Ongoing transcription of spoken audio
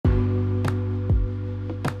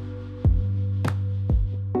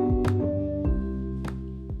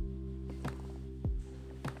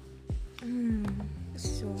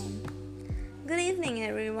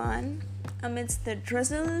amidst the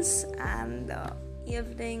drizzles and the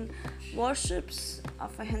evening worships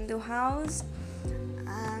of a Hindu house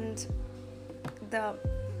and the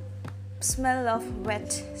smell of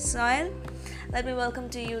wet soil. Let me welcome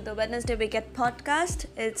to you the Wednesday Weekend podcast.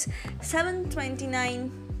 It's 7:29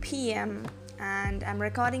 p.m. and I'm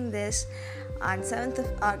recording this on 7th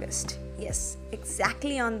of August. Yes,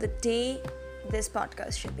 exactly on the day this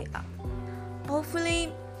podcast should be up.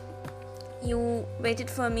 Hopefully you waited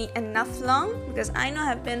for me enough long, because I know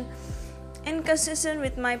I've been inconsistent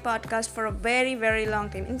with my podcast for a very, very long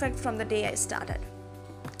time. In fact, from the day I started.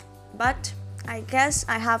 But I guess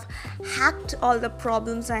I have hacked all the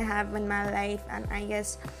problems I have in my life, and I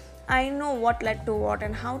guess I know what led to what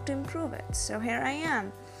and how to improve it. So here I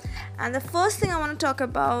am. And the first thing I want to talk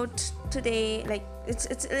about today,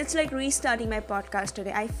 it's like restarting my podcast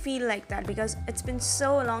today. I feel like that because it's been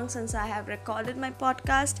so long since I have recorded my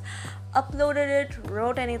podcast, uploaded it,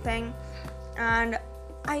 wrote anything, and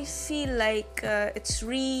I feel like it's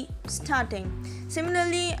restarting.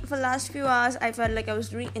 Similarly, for the last few hours, I felt like I was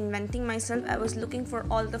reinventing myself. I was looking for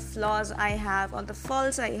all the flaws I have, all the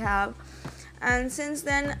faults I have. And since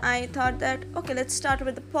then, I thought that, okay, let's start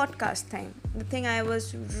with the podcast thing. The thing I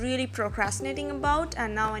was really procrastinating about,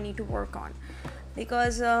 and now I need to work on.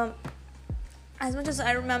 Because as much as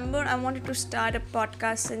I remember, I wanted to start a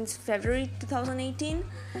podcast since February 2018.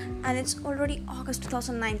 And it's already August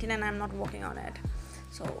 2019 and I'm not working on it.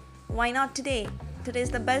 So why not today? Today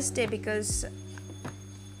is the best day because,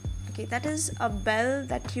 okay, that is a bell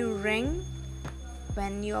that you ring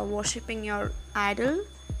when you are worshipping your idol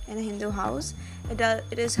in a Hindu house.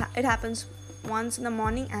 It happens once in the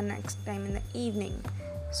morning and next time in the evening.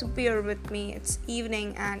 So bear with me, it's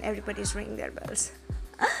evening and everybody's ringing their bells.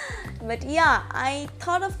 But yeah, I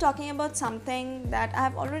thought of talking about something that I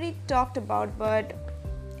have already talked about, but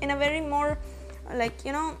in a very more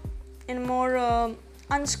in a more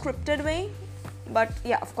unscripted way. But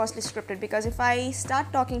yeah, of course scripted, because if I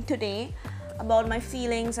start talking today about my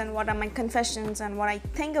feelings and what are my confessions and what I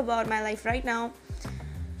think about my life right now,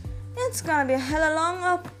 it's gonna be a hella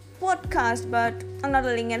long podcast, but I'm not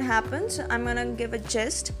letting it happen, so I'm gonna give a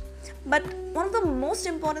gist. But one of the most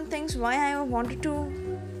important things why I wanted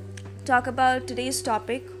to talk about today's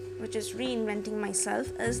topic, which is reinventing myself,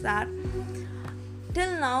 is that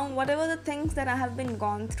till now, whatever the things that I have been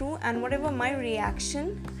gone through and whatever my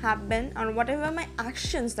reaction have been, or whatever my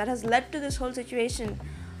actions that has led to this whole situation,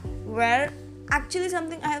 were actually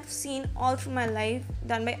something I have seen all through my life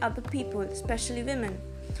done by other people, especially women.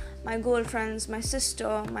 My girlfriends, my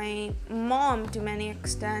sister, my mom to many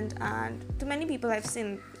extent, and to many people I've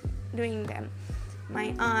seen doing them.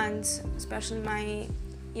 My aunts, especially my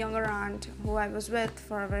younger aunt who I was with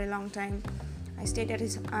for a very long time. I stayed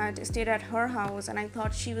at her house and I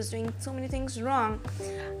thought she was doing so many things wrong,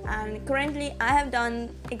 and currently I have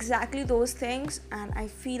done exactly those things, and I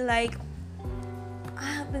feel like I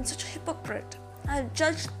have been such a hypocrite. I've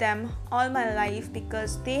judged them all my life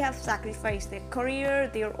because they have sacrificed their career,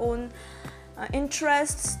 their own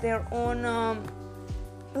interests, their own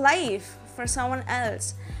life for someone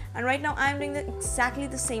else. And right now I'm doing exactly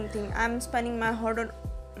the same thing. I'm spending my hard-earned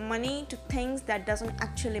money to things that doesn't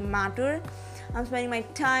actually matter. I'm spending my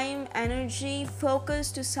time, energy,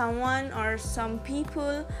 focus to someone or some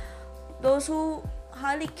people, those who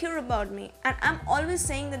hardly care about me. And I'm always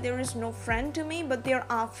saying that there is no friend to me, but there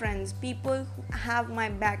are friends, people who have my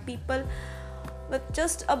back, people. But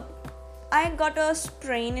I got a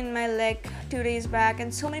sprain in my leg 2 days back,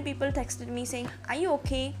 and so many people texted me saying, are you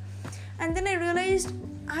okay? And then I realized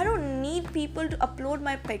I don't need people to upload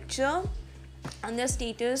my picture on their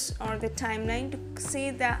status or their timeline to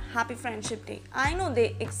say that happy friendship day. I know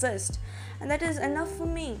they exist, and that is enough for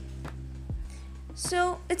me.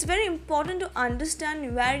 So it's very important to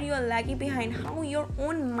understand where you are lagging behind, how your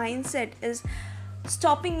own mindset is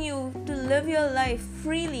stopping you to live your life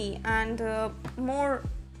freely and more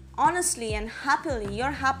honestly and happily.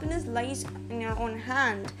 Your happiness lies in your own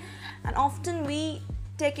hand, and often we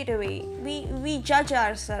take it away. We judge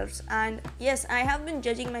ourselves, and yes, I have been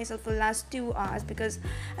judging myself for the last 2 hours because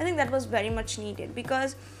I think that was very much needed,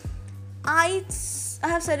 because I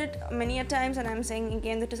have said it many a times, and I'm saying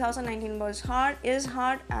again, the 2019 is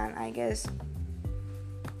hard, and I guess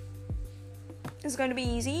it's going to be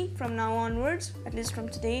easy from now onwards, at least from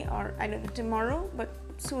today, or I don't know, tomorrow, but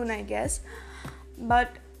soon I guess.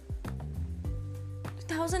 But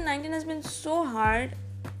 2019 has been so hard.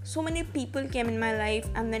 So many people came in my life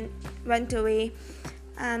and then went away,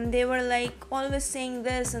 and they were like always saying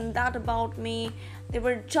this and that about me. They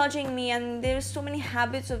were judging me, and there's so many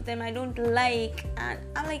habits of them I don't like, and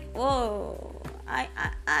I'm like, whoa,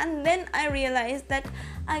 And then I realized that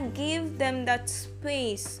I gave them that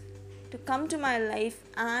space to come to my life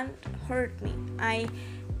and hurt me. I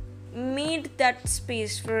made that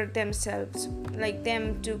space for themselves, like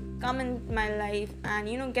them to come in my life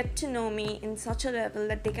and get to know me in such a level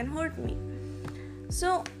that they can hurt me.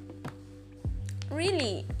 So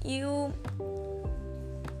really, you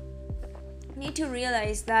need to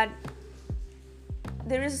realize that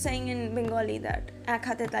there is a saying in Bengali that ek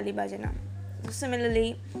hate tali baje na. So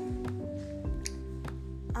similarly,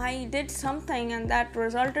 I did something and that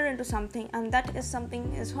resulted into something, and that is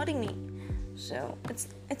something is hurting me. So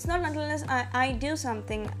it's not unless I do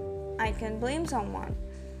something I can blame someone.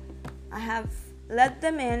 I have let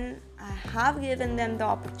them in, I have given them the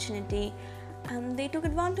opportunity, and they took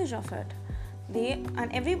advantage of it.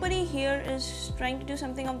 And everybody here is trying to do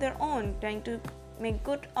something of their own, trying to make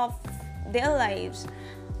good of their lives,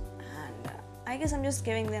 and I guess I'm just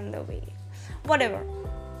giving them the way. Whatever,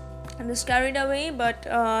 I'm just carried away, but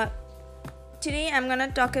today I'm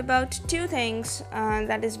gonna talk about two things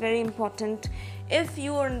that is very important if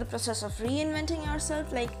you are in the process of reinventing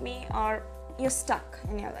yourself like me, or you're stuck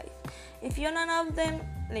in your life. If you're none of them,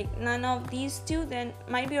 like none of these two, then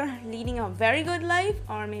might be you're leading a very good life,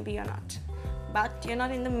 or maybe you're not, but you're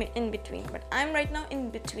not in the in between. But I'm right now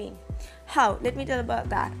in between. How? Let me tell about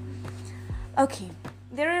that. Okay,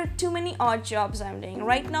 there are too many odd jobs I'm doing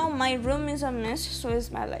right now. My room is a mess, so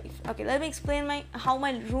is my life. Okay, let me explain how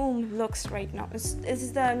my room looks right now. This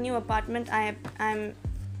is the new apartment I'm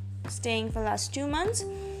staying for the last 2 months,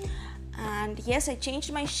 and yes, I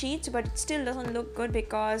changed my sheets, but it still doesn't look good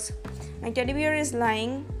because my teddy bear is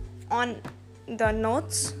lying on the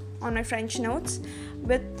notes, on my French notes,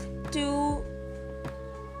 with two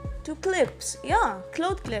clips,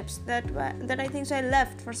 cloth clips that I think so I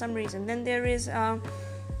left for some reason. Then there is a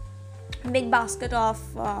big basket of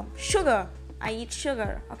sugar. I eat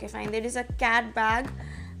sugar. Okay, fine. There is a cat bag.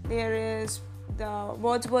 There is the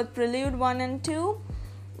Wordsworth Prelude 1 and 2.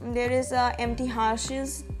 There is a empty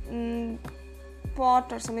Hershey's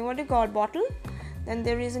pot or something. What do you call it? Bottle. Then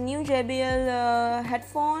there is a new JBL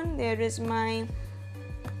headphone. There is my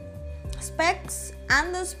specs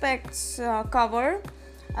and the specs cover,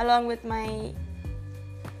 along with my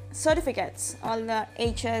certificates, all the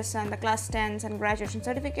HS and the class 10s and graduation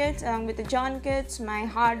certificates, along with the John kits, my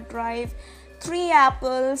hard drive, 3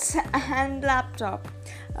 apples and laptop,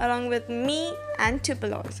 along with me and 2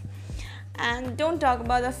 pillows. And don't talk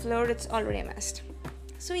about the floor, it's already messed.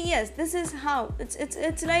 So yes, this is how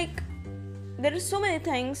it's like there are so many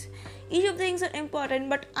things. Each of the things are important,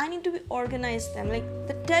 but I need to be organized them. Like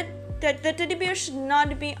the teddy bear should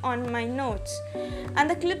not be on my notes, and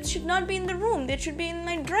the clips should not be in the room. They should be in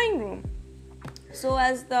my drawing room. So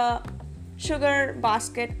as the sugar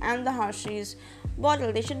basket and the Hershey's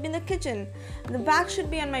bottle, they should be in the kitchen. The bag should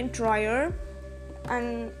be on my drawer,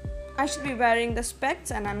 and I should be wearing the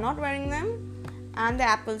specs, and I'm not wearing them. And the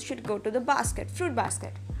apples should go to the basket, fruit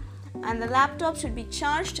basket. And the laptop should be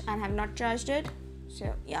charged, and I have not charged it.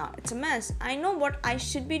 So yeah, it's a mess. I know what I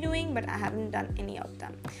should be doing, but I haven't done any of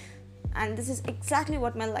them. And this is exactly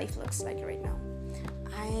what my life looks like right now.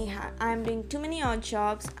 I'm doing too many odd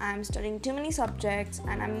jobs, I'm studying too many subjects,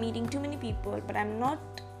 and I'm meeting too many people, but I'm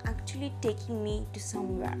not actually taking me to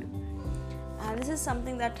somewhere. This is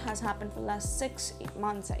something that has happened for the last 6-8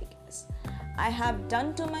 months, I guess. I have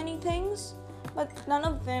done too many things, but none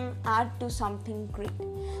of them add to something great.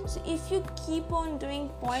 So if you keep on doing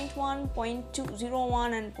 0.1,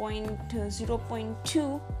 0.201 and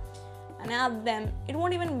 0.2 and add them, it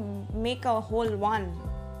won't even make a whole 1.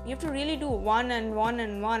 You have to really do 1 and 1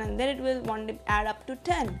 and 1, and then it will one day add up to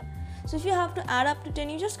 10. So if you have to add up to 10,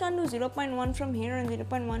 you just can't do 0.1 from here and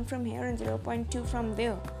 0.1 from here and 0.2 from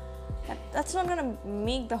there. That's not gonna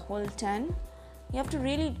make the whole 10. You have to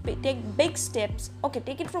really take big steps. Okay,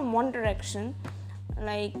 take it from one direction,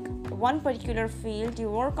 like one particular field, you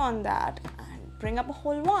work on that and bring up a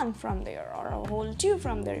whole 1 from there, or a whole 2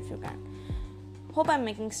 from there if you can. Hope I'm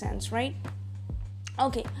making sense, right?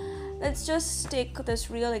 Okay, let's just take this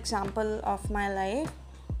real example of my life.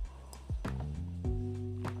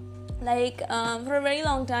 Like for a very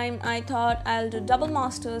long time, I thought I'll do double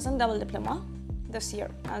masters and double diploma. This year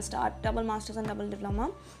I'll start double masters and double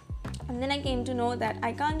diploma, and then I came to know that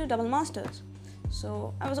I can't do double masters,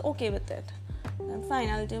 so I was okay with it. And fine,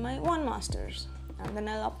 I'll do my 1 masters and then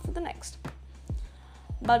I'll opt for the next.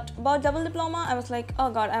 But about double diploma, I was like,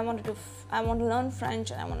 oh god, I want to learn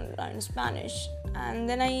French and I want to learn Spanish. And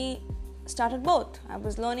then I started both. I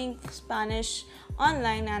was learning Spanish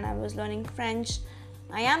online and I was learning French.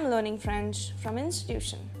 I am learning French from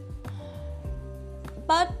institution.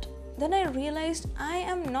 But then I realized I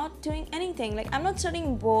am not doing anything. Like, I'm not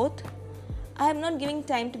studying both. I am not giving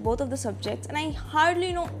time to both of the subjects, and I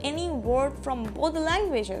hardly know any word from both the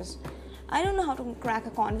languages. I don't know how to crack a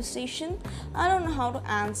conversation. I don't know how to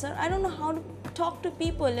answer. I don't know how to talk to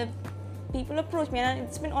people if people approach me, and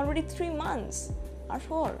it's been already 3 months or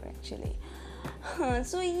 4 actually.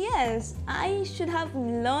 So yes, I should have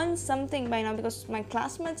learned something by now because my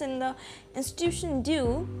classmates in the institution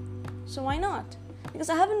do. So why not? Because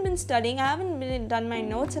I haven't been studying, I haven't been done my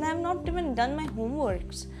notes, and I have not even done my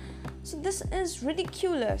homeworks. So this is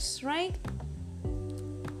ridiculous, right?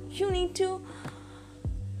 You need to,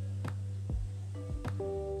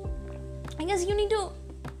 I guess you need to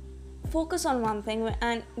focus on one thing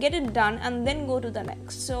and get it done and then go to the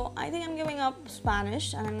next. So I think I'm giving up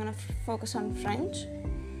Spanish and I'm gonna focus on French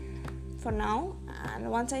for now. And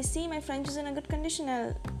once I see my French is in a good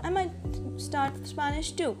condition, I might start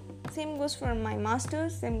Spanish too. Same goes for my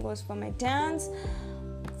masters, same goes for my dance,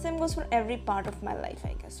 same goes for every part of my life,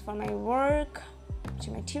 I guess. For my work,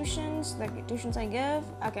 to my tuitions, the tuitions I give.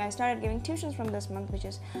 Okay, I started giving tuitions from this month, which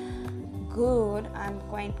is good. I'm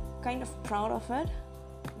kind of proud of it.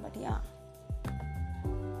 But yeah.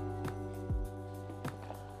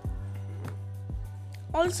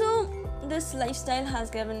 Also, this lifestyle has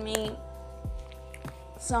given me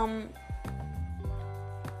some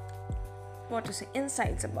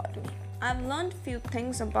insights about me. I've learned few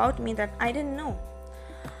things about me that I didn't know.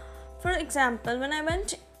 For example, when I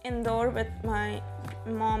went indoor with my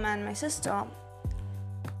mom and my sister,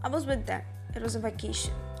 I was with them. It was a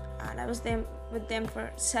vacation and I was with them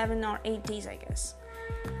for 7 or 8 days, I guess.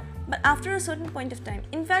 But after a certain point of time,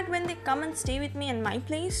 in fact, when they come and stay with me in my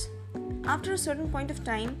place, after a certain point of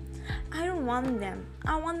time, I don't want them.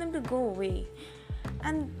 I want them to go away.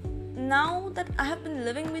 And now that I have been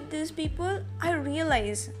living with these people, I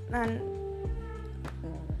realize that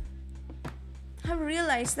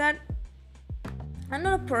I'm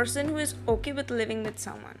not a person who is okay with living with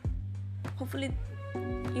someone. Hopefully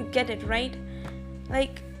you get it, right?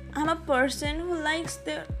 Like, I'm a person who likes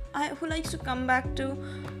to come back to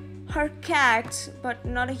her cat, but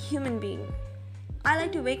not a human being. I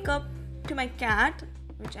like to wake up to my cat,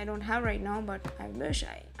 which I don't have right now, but I wish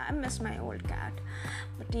I miss my old cat.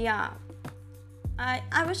 But yeah,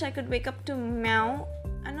 I wish I could wake up to meow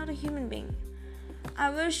and not a human being.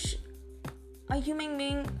 I wish a human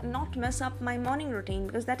being not mess up my morning routine,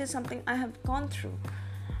 because that is something I have gone through.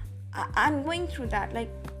 I'm going through that. Like,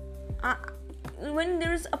 when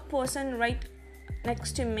there is a person right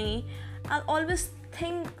next to me, I'll always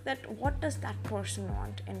think that what does that person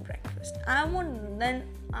want in breakfast. I won't then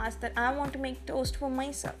ask that I want to make toast for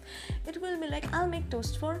myself. It will be like, I'll make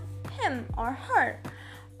toast for him or her,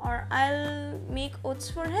 or I'll make oats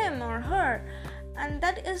for him or her. And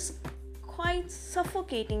that is quite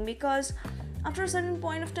suffocating, because after a certain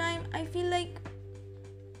point of time I feel like,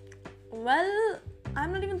 well,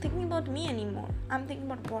 I'm not even thinking about me anymore. I'm thinking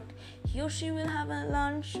about what he or she will have at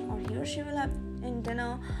lunch, or he or she will have in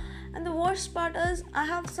dinner. And the worst part is, I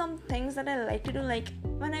have some things that I like to do. Like,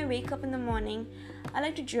 when I wake up in the morning, I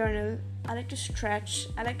like to journal, I like to stretch,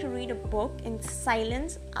 I like to read a book in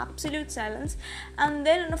silence, absolute silence, and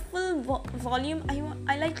then in a full volume,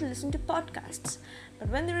 I like to listen to podcasts. But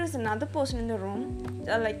when there is another person in the room,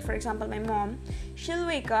 like for example my mom, she'll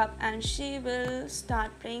wake up and she will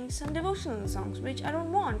start playing some devotional songs, which I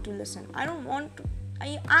don't want to listen.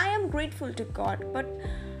 I am grateful to God, but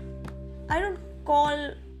I don't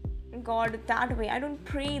call God that way. I don't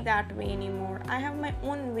pray that way anymore. I have my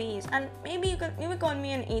own ways, and maybe you can call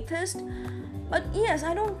me an atheist, but yes,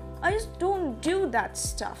 I just don't do that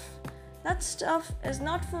stuff. That stuff is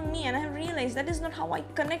not for me, and I have realized that is not how I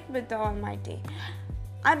connect with the Almighty.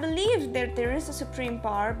 I believe that there is a supreme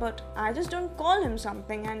power, but I just don't call him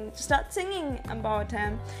something and start singing about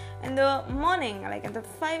him in the morning, like at the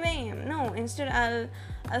 5 a.m. No, instead I'll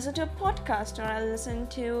listen to a podcast, or I'll listen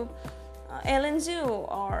to Ellen Zoo,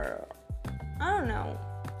 or I don't know,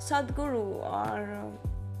 Sadhguru, or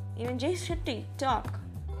even Jay Shetty talk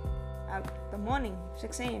at the morning,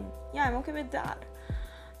 6 a.m. Yeah, I'm okay with that.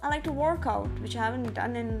 I like to work out, which I haven't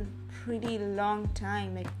done in pretty long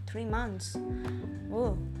time, like 3 months.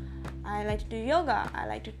 Oh, I like to do yoga. I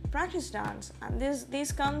like to practice dance, and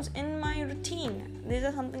this comes in my routine. These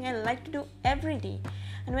are something I like to do every day.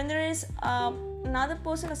 And when there is a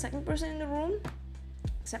second person in the room,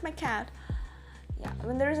 except my cat,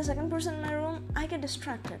 when there is a second person in my room, I get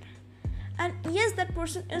distracted. And yes, that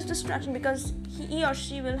person is distraction, because he or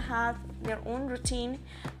she will have their own routine,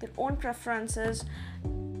 their own preferences,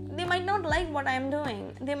 they might not like what I'm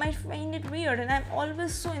doing. They might find it weird, and I'm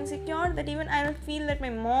always so insecure that even I'll feel that my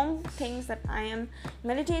mom thinks that I am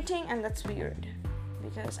meditating, and that's weird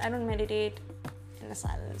because I don't meditate in the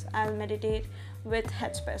silence. I'll meditate with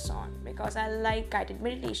headspace on because I like guided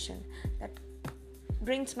meditation that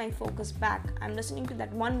brings my focus back. I'm listening to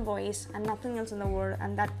that one voice and nothing else in the world,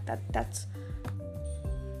 and that's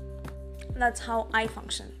how I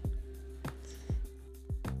function.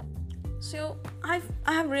 So I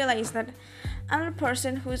have realized that I'm a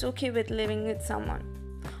person who is okay with living with someone.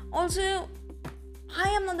 Also, I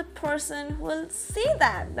am not the person who will say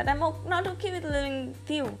that I'm not okay with living with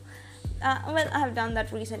you. Well, I have done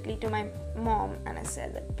that recently to my mom, and I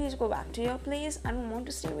said that please go back to your place. I don't want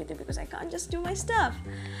to stay with you because I can't just do my stuff.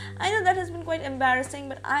 I know that has been quite embarrassing,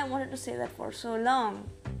 but I wanted to say that for so long,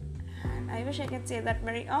 and I wish I could say that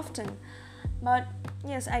very often. But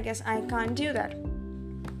yes, I guess I can't do that.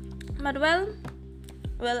 But well,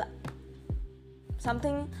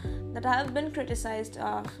 something that I have been criticized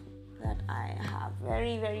of, that I have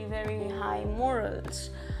very, very, very high morals.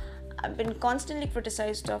 I've been constantly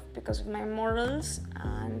criticized of because of my morals,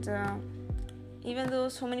 and even though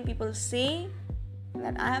so many people say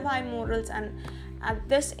that I have high morals and at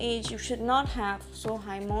this age you should not have so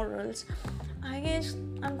high morals, I guess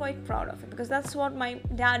I'm quite proud of it because that's what my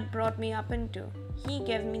dad brought me up into. He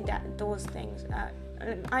gave me those things.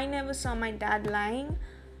 I never saw my dad lying.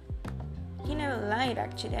 He never lied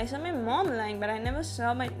actually. I saw my mom lying, but I never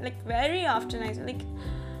saw very often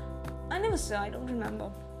I never saw, I don't remember.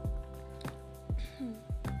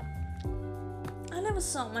 I never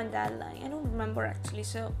saw my dad lying. I don't remember actually.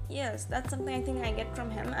 So yes, that's something I think I get from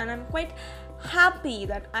him, and I'm quite happy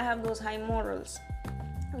that I have those high morals.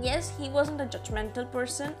 Yes, he wasn't a judgmental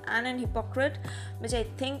person and an hypocrite, which I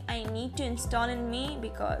think I need to install in me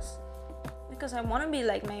because I want to be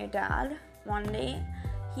like my dad one day.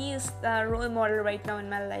 He is the role model right now in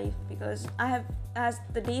my life because as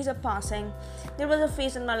the days are passing, there was a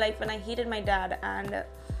phase in my life when I hated my dad, and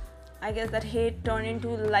I guess that hate turned into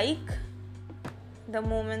like the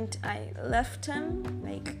moment I left him,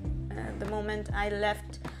 the moment I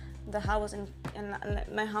left the house in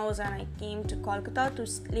my house and I came to Kolkata to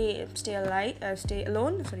stay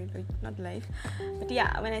alone. Sorry, not live, but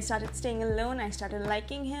yeah, when I started staying alone, I started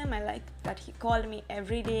liking him. I liked that he called me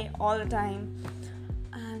every day, all the time,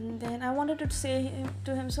 and then I wanted to say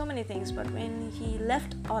to him so many things. But when he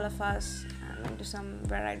left all of us and went to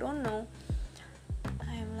somewhere I don't know,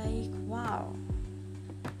 I'm like, wow,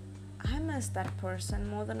 I miss that person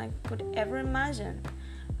more than I could ever imagine.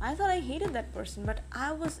 I thought I hated that person, but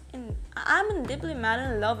I'm deeply mad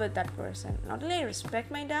and in love with that person. Not only I respect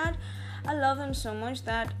my dad, I love him so much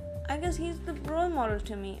that I guess he's the role model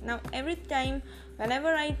to me. Now every time,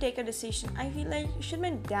 whenever I take a decision, I feel like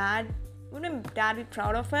wouldn't my dad be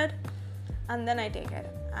proud of it? And then I take it.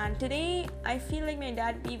 And today I feel like my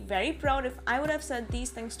dad would be very proud if I would have said these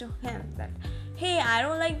things to him, that hey, I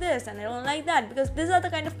don't like this and I don't like that, because these are the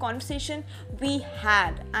kind of conversation we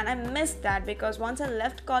had, and I missed that because once I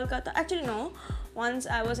left Kolkata, actually no, once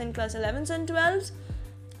I was in class 11s and 12s,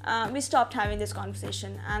 we stopped having this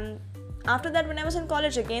conversation, and after that when I was in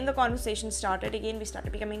college again the conversation started again. We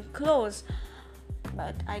started becoming close,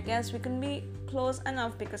 but I guess we couldn't be close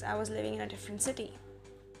enough because I was living in a different city,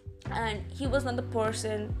 and he was not the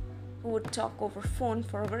person who would talk over phone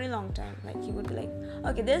for a very long time. Like he would be like,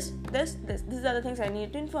 okay, these are the things I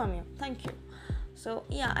need to inform you, thank you. So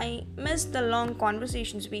yeah, I missed the long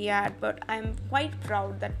conversations we had, but I'm quite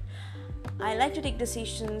proud that I like to take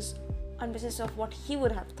decisions on basis of what he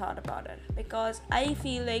would have thought about it, because I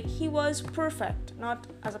feel like he was perfect, not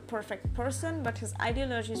as a perfect person, but his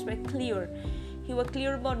ideologies were clear. He was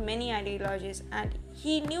clear about many ideologies, and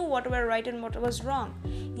he knew what were right and what was wrong.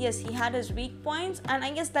 Yes, he had his weak points, and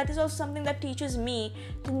I guess that is also something that teaches me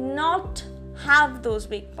to not have those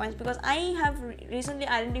weak points, because I have recently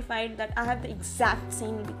identified that I have the exact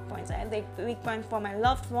same weak points. I have the weak points for my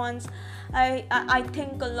loved ones. I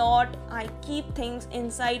think a lot. I keep things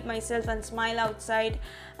inside myself and smile outside.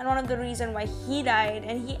 And one of the reasons why he died,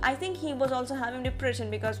 and I think he was also having depression,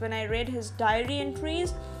 because when I read his diary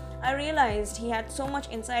entries, I realized he had so much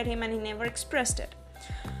inside him and he never expressed it.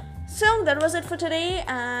 So that was it for today,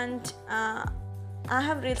 and I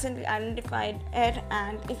have recently identified it,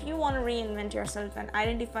 and if you want to reinvent yourself and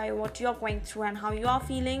identify what you're going through and how you are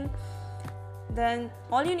feeling, then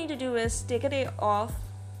all you need to do is take a day off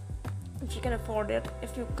if you can afford it.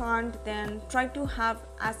 If you can't, then try to have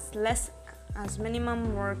as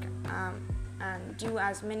minimum work and do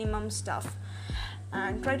as minimum stuff,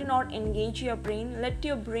 and try to not engage your brain. Let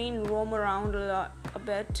your brain roam around a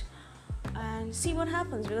bit, and see what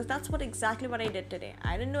happens, because that's exactly what I did today.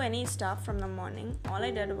 I didn't do any stuff from the morning. All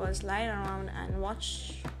I did was lie around and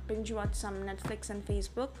binge watch some Netflix and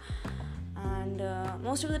Facebook. And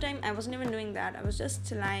most of the time I wasn't even doing that. I was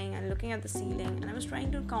just lying and looking at the ceiling, and I was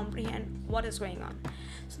trying to comprehend what is going on.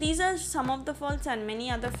 So these are some of the faults and many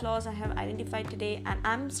other flaws I have identified today, and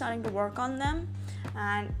I'm starting to work on them.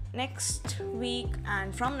 And next week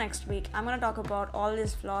and from next week, I'm going to talk about all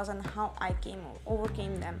these flaws and how I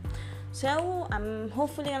overcame them. So I'm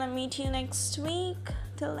hopefully going to meet you next week.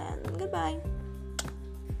 Till then, goodbye.